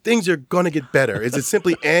 guys, things are going to get better? Is it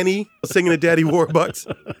simply Annie singing the Daddy Warbucks?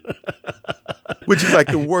 Which is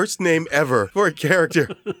like the worst name ever for a character.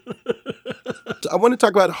 I want to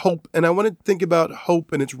talk about hope, and I want to think about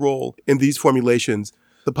hope and its role in these formulations,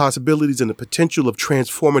 the possibilities and the potential of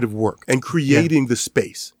transformative work and creating the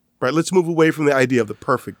space, right? Let's move away from the idea of the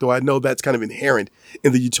perfect, though I know that's kind of inherent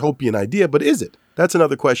in the utopian idea, but is it? That's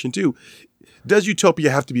another question too. Does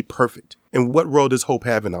utopia have to be perfect? And what role does hope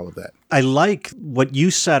have in all of that? I like what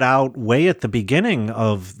you set out way at the beginning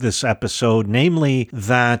of this episode, namely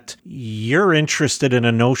that you're interested in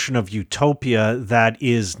a notion of utopia that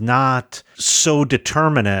is not so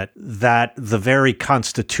determinate that the very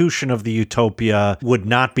constitution of the utopia would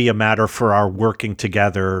not be a matter for our working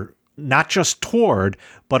together, not just toward,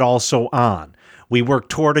 but also on. We work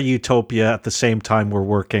toward a utopia at the same time we're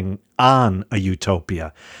working on a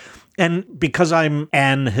utopia. And because I'm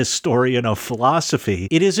an historian of philosophy,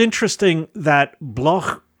 it is interesting that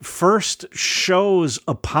Bloch first shows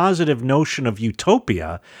a positive notion of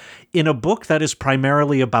utopia in a book that is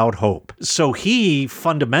primarily about hope. So he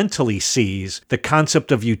fundamentally sees the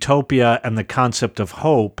concept of utopia and the concept of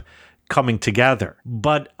hope coming together.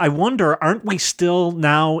 But I wonder, aren't we still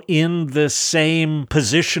now in the same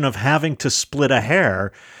position of having to split a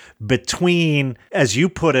hair between, as you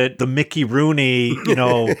put it, the Mickey Rooney,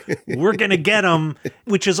 we're going to get him,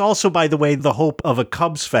 which is also, by the way, the hope of a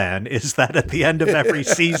Cubs fan, is that at the end of every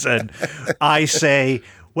season, I say,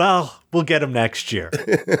 well, we'll get him next year.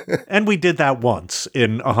 And we did that once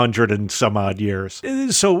in 100 and some odd years.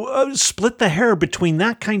 So split the hair between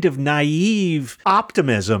that kind of naive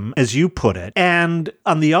optimism, as you put it, and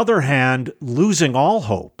on the other hand, losing all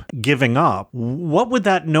hope, giving up. What would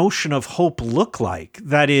that notion of hope look like?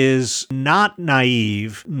 That is not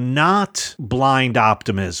naive, not blind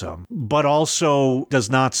optimism, but also does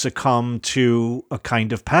not succumb to a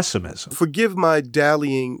kind of pessimism. Forgive my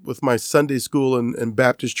dallying with my Sunday school and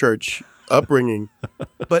Baptist church upbringing,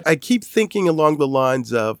 but I keep thinking along the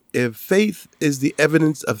lines of, if faith is the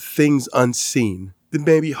evidence of things unseen, then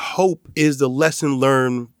maybe hope is the lesson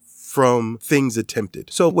learned from things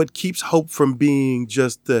attempted. So what keeps hope from being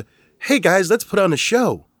just the, hey guys, let's put on a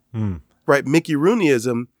show, right? Mickey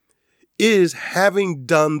Rooneyism is having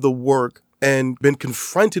done the work and been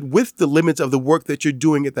confronted with the limits of the work that you're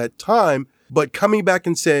doing at that time, but coming back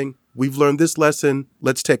and saying, we've learned this lesson,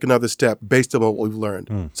 let's take another step based on what we've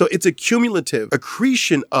learned. So it's a cumulative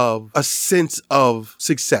accretion of a sense of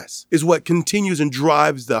success is what continues and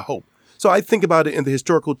drives the hope. So I think about it in the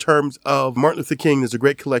historical terms of Martin Luther King. There's a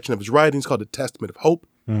great collection of his writings called The Testament of Hope.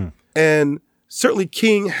 And certainly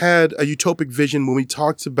King had a utopic vision when he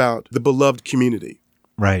talks about the beloved community.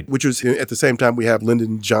 Right. Which was, at the same time, we have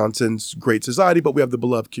Lyndon Johnson's Great Society, but we have the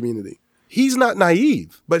beloved community. He's not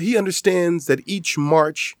naive, but he understands that each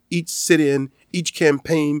march, each sit-in, each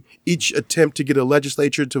campaign, each attempt to get a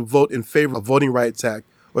legislature to vote in favor of a Voting Rights Act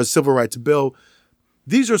or a Civil Rights Bill,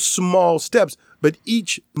 these are small steps, but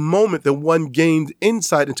each moment that one gains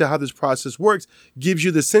insight into how this process works gives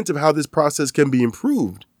you the sense of how this process can be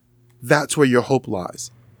improved. That's where your hope lies.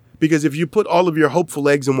 Because if you put all of your hopeful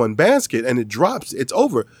eggs in one basket and it drops, it's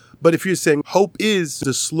over. But if you're saying hope is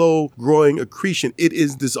the slow growing accretion, it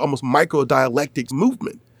is this almost micro-dialectic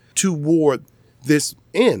movement toward this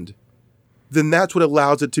end, then that's what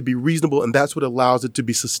allows it to be reasonable and that's what allows it to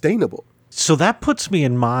be sustainable. So that puts me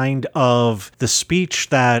in mind of the speech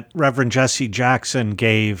that Reverend Jesse Jackson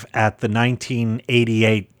gave at the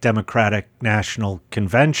 1988 Democratic National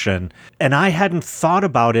Convention. And I hadn't thought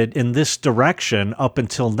about it in this direction up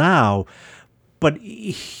until now. But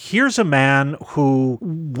here's a man who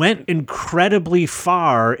went incredibly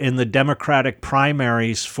far in the Democratic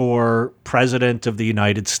primaries for president of the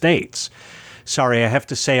United States. Sorry, I have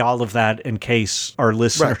to say all of that in case our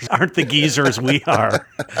listeners aren't the geezers we are.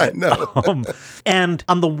 I know. And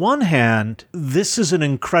on the one hand, this is an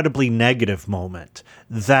incredibly negative moment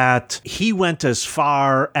that he went as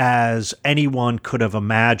far as anyone could have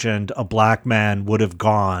imagined a black man would have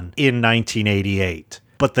gone in 1988.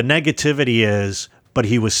 But the negativity is, but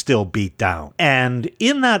he was still beat down. And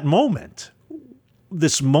in that moment,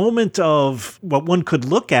 this moment of what one could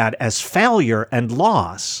look at as failure and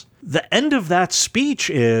loss, the end of that speech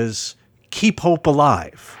is keep hope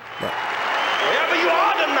alive. Wherever you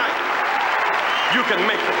are tonight, you can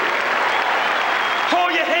make it.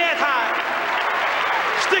 Hold your head high.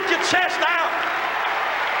 Stick your chest out.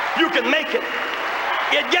 You can make it.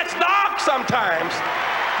 It gets dark sometimes,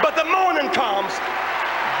 but the morning comes.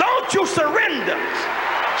 Don't you surrender.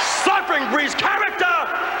 Suffering breeds character.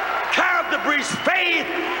 Character breeds faith.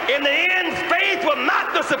 In the end, faith will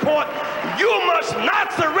not disappoint. You must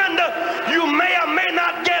not surrender. You may or may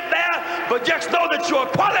not get there, but just know that you're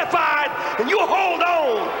qualified and you hold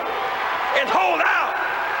on and hold out.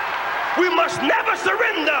 We must never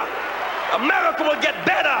surrender. America will get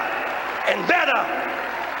better and better.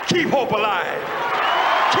 Keep hope alive.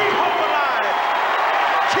 Keep hope alive.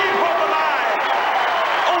 Keep hope alive.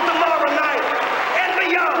 On tomorrow night and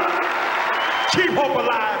beyond. Keep hope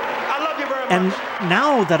alive. And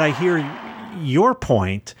now that I hear your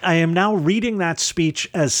point, I am now reading that speech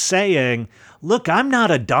as saying, look, I'm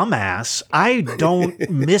not a dumbass. I don't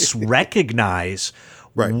misrecognize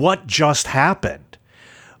what just happened.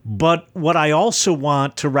 But what I also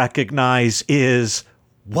want to recognize is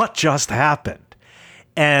what just happened.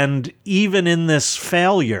 And even in this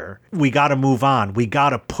failure, we got to move on. We got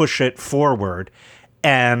to push it forward.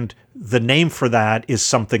 And the name for that is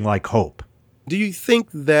something like hope. Do you think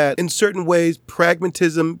that in certain ways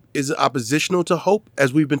pragmatism is oppositional to hope,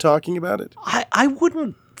 as we've been talking about it? I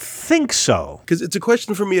wouldn't think so. Because it's a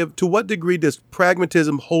question for me of to what degree does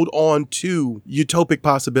pragmatism hold on to utopic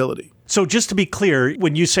possibility? So just to be clear,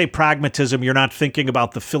 when you say pragmatism, you're not thinking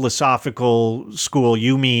about the philosophical school.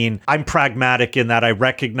 You mean I'm pragmatic in that I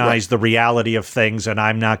recognize the reality of things and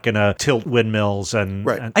I'm not going to tilt windmills. And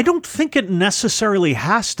I don't think it necessarily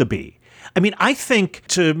has to be. I mean, I think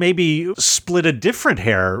to maybe split a different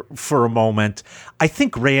hair for a moment, I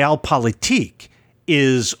think realpolitik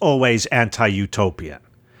is always anti-utopian.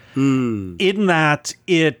 In that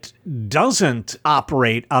it doesn't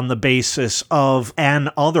operate on the basis of an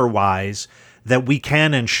otherwise that we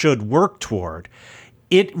can and should work toward.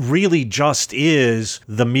 It really just is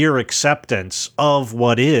the mere acceptance of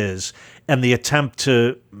what is and the attempt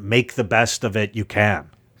to make the best of it you can.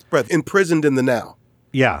 Right, imprisoned in the now.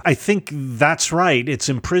 Yeah, I think that's right. It's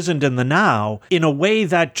imprisoned in the now in a way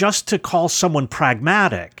that just to call someone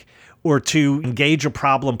pragmatic or to engage a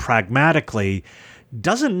problem pragmatically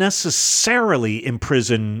doesn't necessarily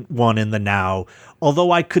imprison one in the now,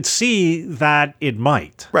 although I could see that it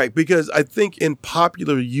might. Right, because I think in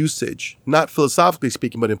popular usage, not philosophically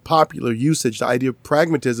speaking, but in popular usage, the idea of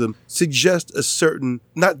pragmatism suggests a certain,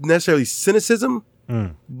 not necessarily cynicism,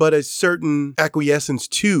 but a certain acquiescence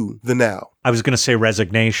to the now. I was going to say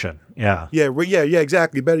resignation. Yeah,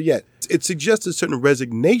 exactly. Better yet, it suggests a certain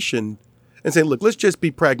resignation and saying, look, let's just be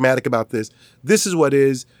pragmatic about this. This is what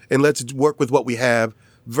is, and let's work with what we have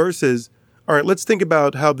versus, all right, let's think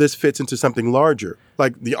about how this fits into something larger,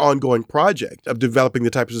 like the ongoing project of developing the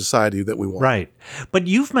type of society that we want. Right. But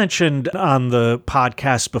you've mentioned on the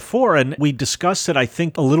podcast before, and we discussed it, I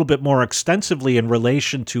think, a little bit more extensively in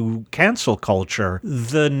relation to cancel culture,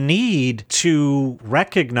 the need to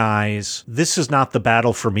recognize this is not the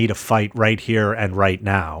battle for me to fight right here and right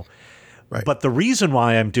now. Right. But the reason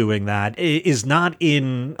why I'm doing that is not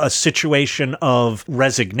in a situation of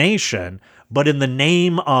resignation, but in the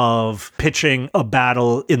name of pitching a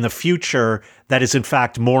battle in the future that is in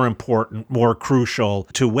fact more important, more crucial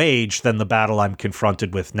to wage than the battle I'm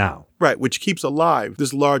confronted with now. Right, which keeps alive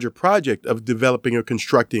this larger project of developing or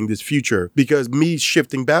constructing this future, because me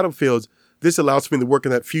shifting battlefields, this allows me to work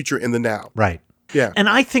in that future in the now. Right. Yeah. And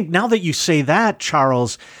I think now that you say that,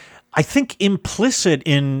 Charles, I think implicit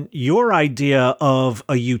in your idea of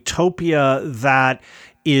a utopia that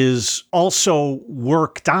is also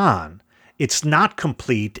worked on, it's not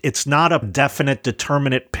complete, it's not a definite,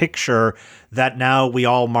 determinate picture that now we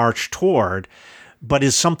all march toward, but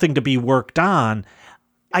is something to be worked on.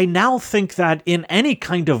 I now think that in any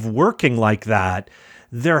kind of working like that,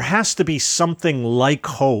 there has to be something like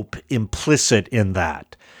hope implicit in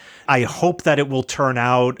that. I hope that it will turn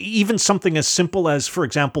out, even something as simple as, for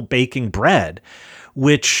example, baking bread,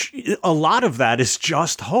 which a lot of that is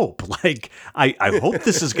just hope. Like, I hope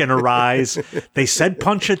this is going to rise. They said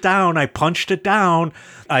punch it down. I punched it down.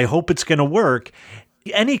 I hope it's going to work.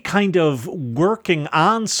 Any kind of working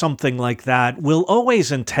on something like that will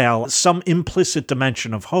always entail some implicit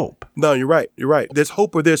dimension of hope. No, you're right. You're right. There's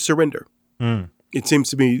hope or there's surrender. It seems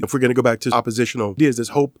to me, if we're going to go back to oppositional ideas, there's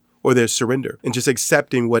hope or there's surrender. And just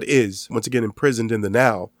accepting what is, once again, imprisoned in the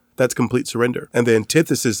now, that's complete surrender. And the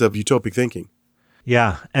antithesis of utopic thinking.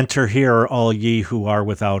 Yeah. Enter here, all ye who are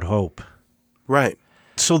without hope. Right.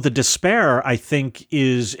 So the despair, I think,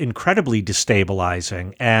 is incredibly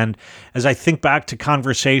destabilizing. And as I think back to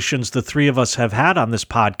conversations the three of us have had on this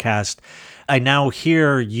podcast, I now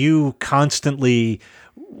hear you constantly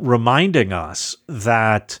reminding us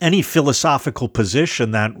that any philosophical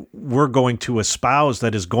position that we're going to espouse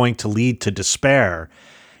that is going to lead to despair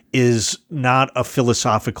is not a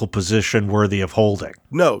philosophical position worthy of holding.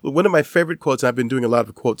 No. One of my favorite quotes, and I've been doing a lot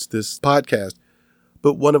of quotes this podcast,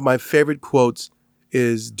 but one of my favorite quotes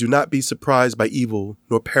is, do not be surprised by evil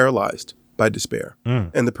nor paralyzed by despair.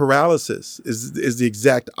 And the paralysis is the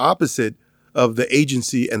exact opposite of the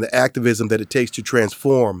agency and the activism that it takes to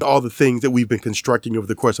transform all the things that we've been constructing over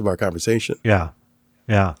the course of our conversation. Yeah.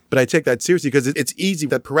 Yeah. But I take that seriously because it's easy.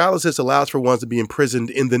 That paralysis allows for ones to be imprisoned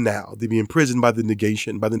in the now. They be imprisoned by the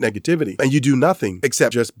negation, by the negativity. And you do nothing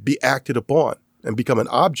except just be acted upon and become an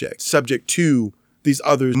object, subject to these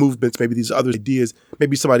other movements, maybe these other ideas,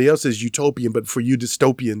 maybe somebody else's utopian, but for you,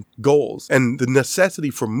 dystopian goals. And the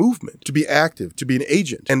necessity for movement, to be active, to be an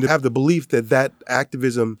agent, and to have the belief that that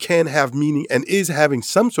activism can have meaning and is having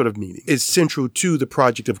some sort of meaning is central to the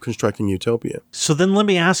project of constructing utopia. So then let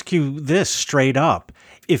me ask you this straight up.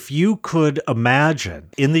 If you could imagine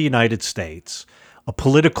in the United States a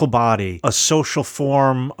political body, a social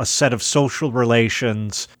form, a set of social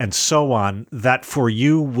relations, and so on, that for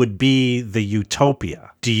you would be the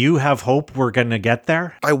utopia. Do you have hope we're going to get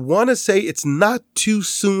there? I want to say it's not too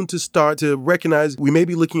soon to start to recognize we may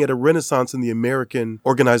be looking at a renaissance in the American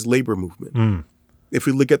organized labor movement. If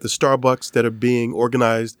we look at the Starbucks that are being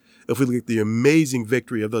organized, if we look at the amazing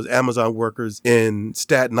victory of those Amazon workers in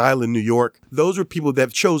Staten Island, New York, those were people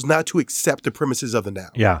that chose not to accept the premises of the now.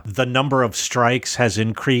 Yeah. The number of strikes has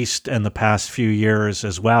increased in the past few years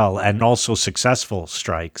as well, and also successful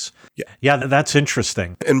strikes. Yeah, that's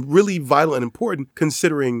interesting. And really vital and important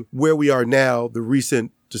considering where we are now, the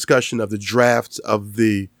recent discussion of the drafts of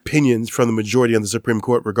the opinions from the majority on the Supreme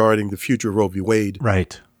Court regarding the future of Roe v. Wade.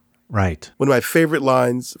 Right. One of my favorite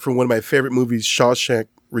lines from one of my favorite movies, Shawshank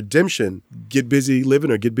Redemption, get busy living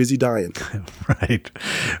or get busy dying.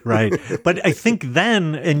 Right. But I think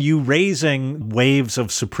then, and you raising waves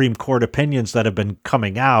of Supreme Court opinions that have been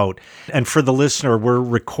coming out, and for the listener, we're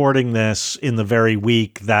recording this in the very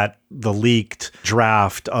week that the leaked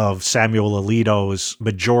draft of Samuel Alito's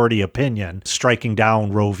majority opinion striking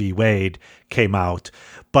down Roe v. Wade came out.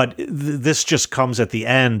 But this just comes at the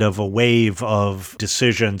end of a wave of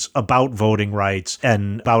decisions about voting rights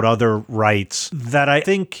and about other rights that I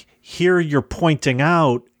think here you're pointing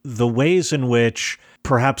out the ways in which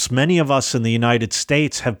perhaps many of us in the United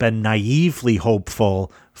States have been naively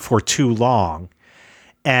hopeful for too long.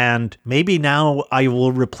 And maybe now I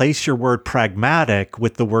will replace your word pragmatic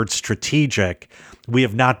with the word strategic. We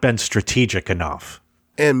have not been strategic enough.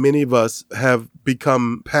 And many of us have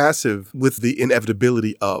become passive with the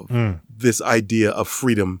inevitability of this idea of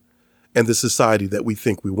freedom and the society that we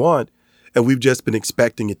think we want. And we've just been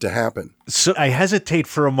expecting it to happen. So I hesitate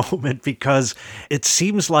for a moment because it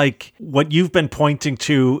seems like what you've been pointing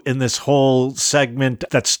to in this whole segment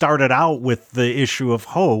that started out with the issue of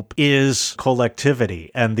hope is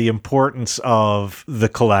collectivity and the importance of the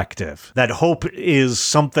collective. That hope is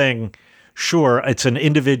something, sure, it's an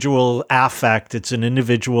individual affect, it's an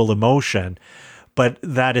individual emotion, but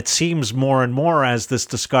that it seems more and more as this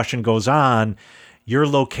discussion goes on, you're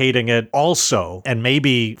locating it also, and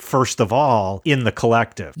maybe first of all, in the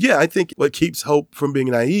collective. Yeah, I think what keeps hope from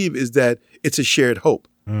being naive is that it's a shared hope.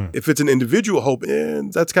 If it's an individual hope,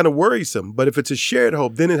 that's kind of worrisome. But if it's a shared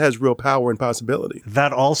hope, then it has real power and possibility.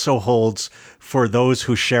 That also holds for those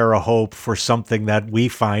who share a hope for something that we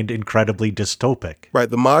find incredibly dystopic. Right.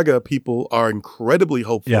 The MAGA people are incredibly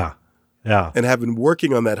hopeful. Yeah. And have been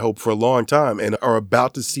working on that hope for a long time and are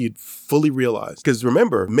about to see it fully realized. Because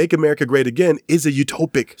remember, Make America Great Again is a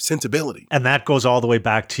utopic sensibility. And that goes all the way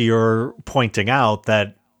back to your pointing out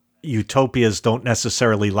that utopias don't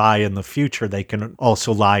necessarily lie in the future. They can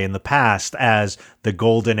also lie in the past as the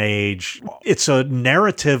golden age. It's a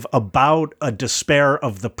narrative about a despair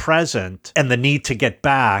of the present and the need to get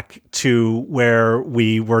back to where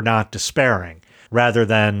we were not despairing, rather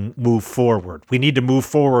than move forward. We need to move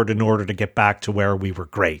forward in order to get back to where we were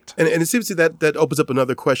great. And it seems to me that opens up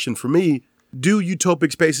another question for me. Do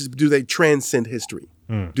utopic spaces, do they transcend history?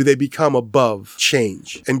 Do they become above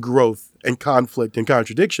change and growth and conflict and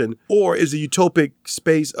contradiction? Or is a utopic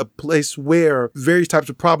space a place where various types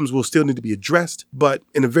of problems will still need to be addressed, but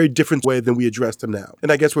in a very different way than we address them now?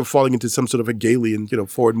 And I guess we're falling into some sort of Hegelian,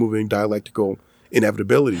 forward-moving dialectical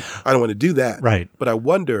inevitability. I don't want to do that. Right. But I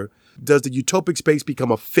wonder, does the utopic space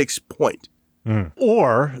become a fixed point?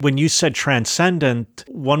 Or when you said transcendent,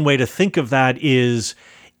 one way to think of that is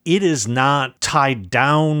it is not tied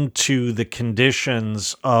down to the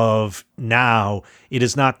conditions of now. It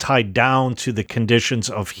is not tied down to the conditions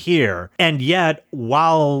of here. And yet,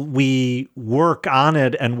 while we work on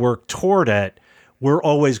it and work toward it, we're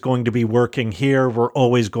always going to be working here. We're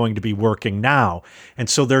always going to be working now. And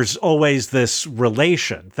so there's always this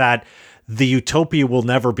relation that the utopia will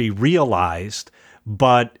never be realized,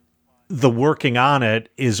 but the working on it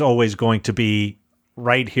is always going to be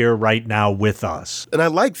right here, right now with us. And I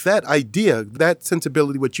like that idea, that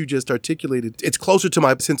sensibility, what you just articulated. It's closer to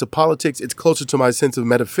my sense of politics. It's closer to my sense of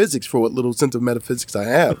metaphysics, for what little sense of metaphysics I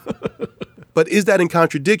have. But is that in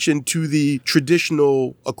contradiction to the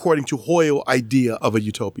traditional, according to Hoyle, idea of a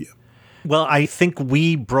utopia? Well, I think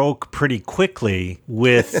we broke pretty quickly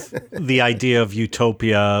with the idea of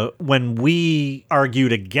utopia when we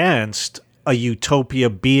argued against a utopia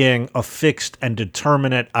being a fixed and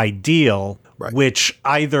determinate ideal, right, which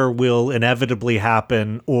either will inevitably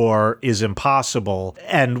happen or is impossible.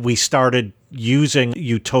 And we started using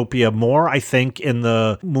utopia more, I think, in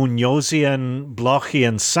the Munosian,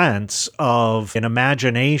 Blochian sense of an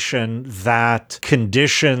imagination that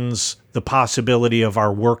conditions the possibility of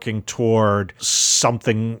our working toward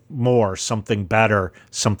something more, something better,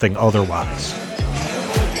 something otherwise.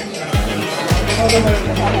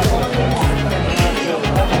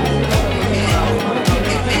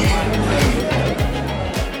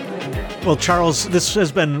 Well, Charles, this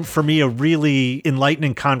has been, for me, a really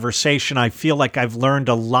enlightening conversation. I feel like I've learned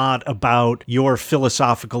a lot about your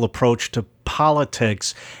philosophical approach to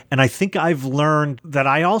politics, and I think I've learned that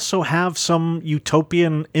I also have some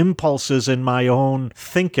utopian impulses in my own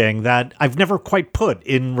thinking that I've never quite put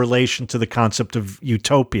in relation to the concept of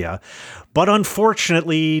utopia. But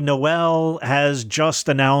unfortunately, Noel has just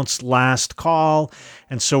announced last call,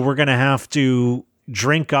 and so we're going to have to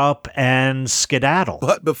drink up and skedaddle.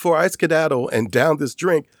 But before I skedaddle and down this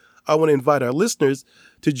drink, I want to invite our listeners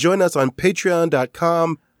to join us on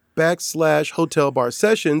patreon.com/Hotel Bar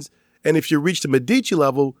Sessions. And if you reach the Medici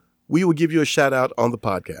level, we will give you a shout out on the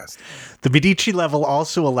podcast. The Medici level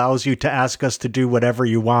also allows you to ask us to do whatever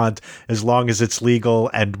you want as long as it's legal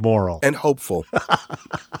and moral. And hopeful.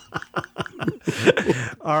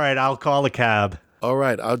 All right, I'll call a cab. All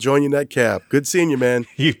right, I'll join you in that cab. Good seeing you, man.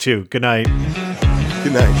 You too. Good night.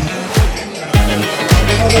 Good night.